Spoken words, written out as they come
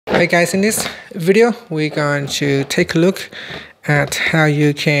Hey guys, in this video we're going to take a look at how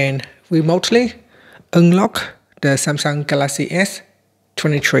you can remotely unlock the Samsung Galaxy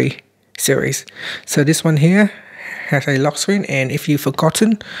S23 series. So this one here has a lock screen, and if you've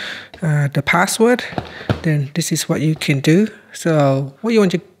forgotten the password, then this is what you can do. So what you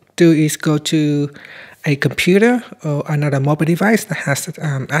want to do is go to a computer or another mobile device that has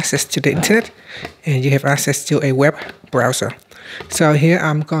access to the internet, and you have access to a web browser. So here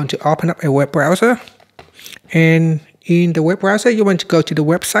I'm going to open up a web browser, and in the web browser you want to go to the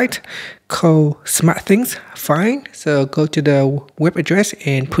website called SmartThings Find. So go to the web address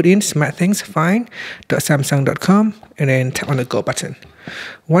and put in smartthingsfind.samsung.com and then tap on the go button.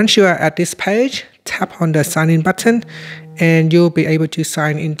 Once you are at this page, tap on the sign in button and you'll be able to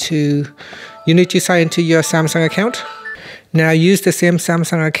sign into your Samsung account. Now use the same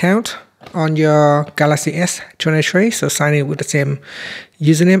Samsung account on your Galaxy S23, so sign in with the same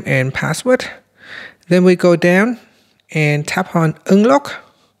username and password. Then we go down and tap on unlock.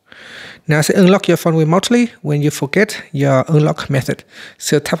 Now say unlock your phone remotely when you forget your unlock method.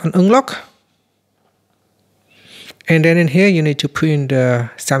 So tap on unlock, and then in here you need to put in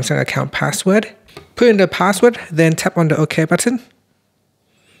the Samsung account password. Put in the password, then tap on the OK button,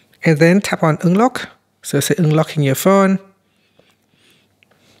 and then tap on unlock. So say unlocking your phone.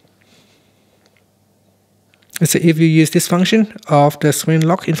 So if you use this function of the screen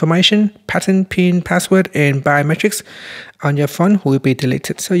lock information, pattern, PIN, password, and biometrics on your phone will be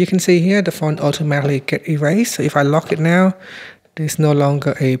deleted. So you can see here the phone automatically get erased. So if I lock it now, there's no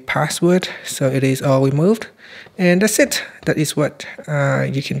longer a password, so it is all removed. And that's it. That is what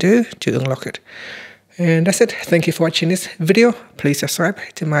you can do to unlock it. And that's it. Thank you for watching this video. Please subscribe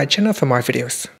to my channel for more videos.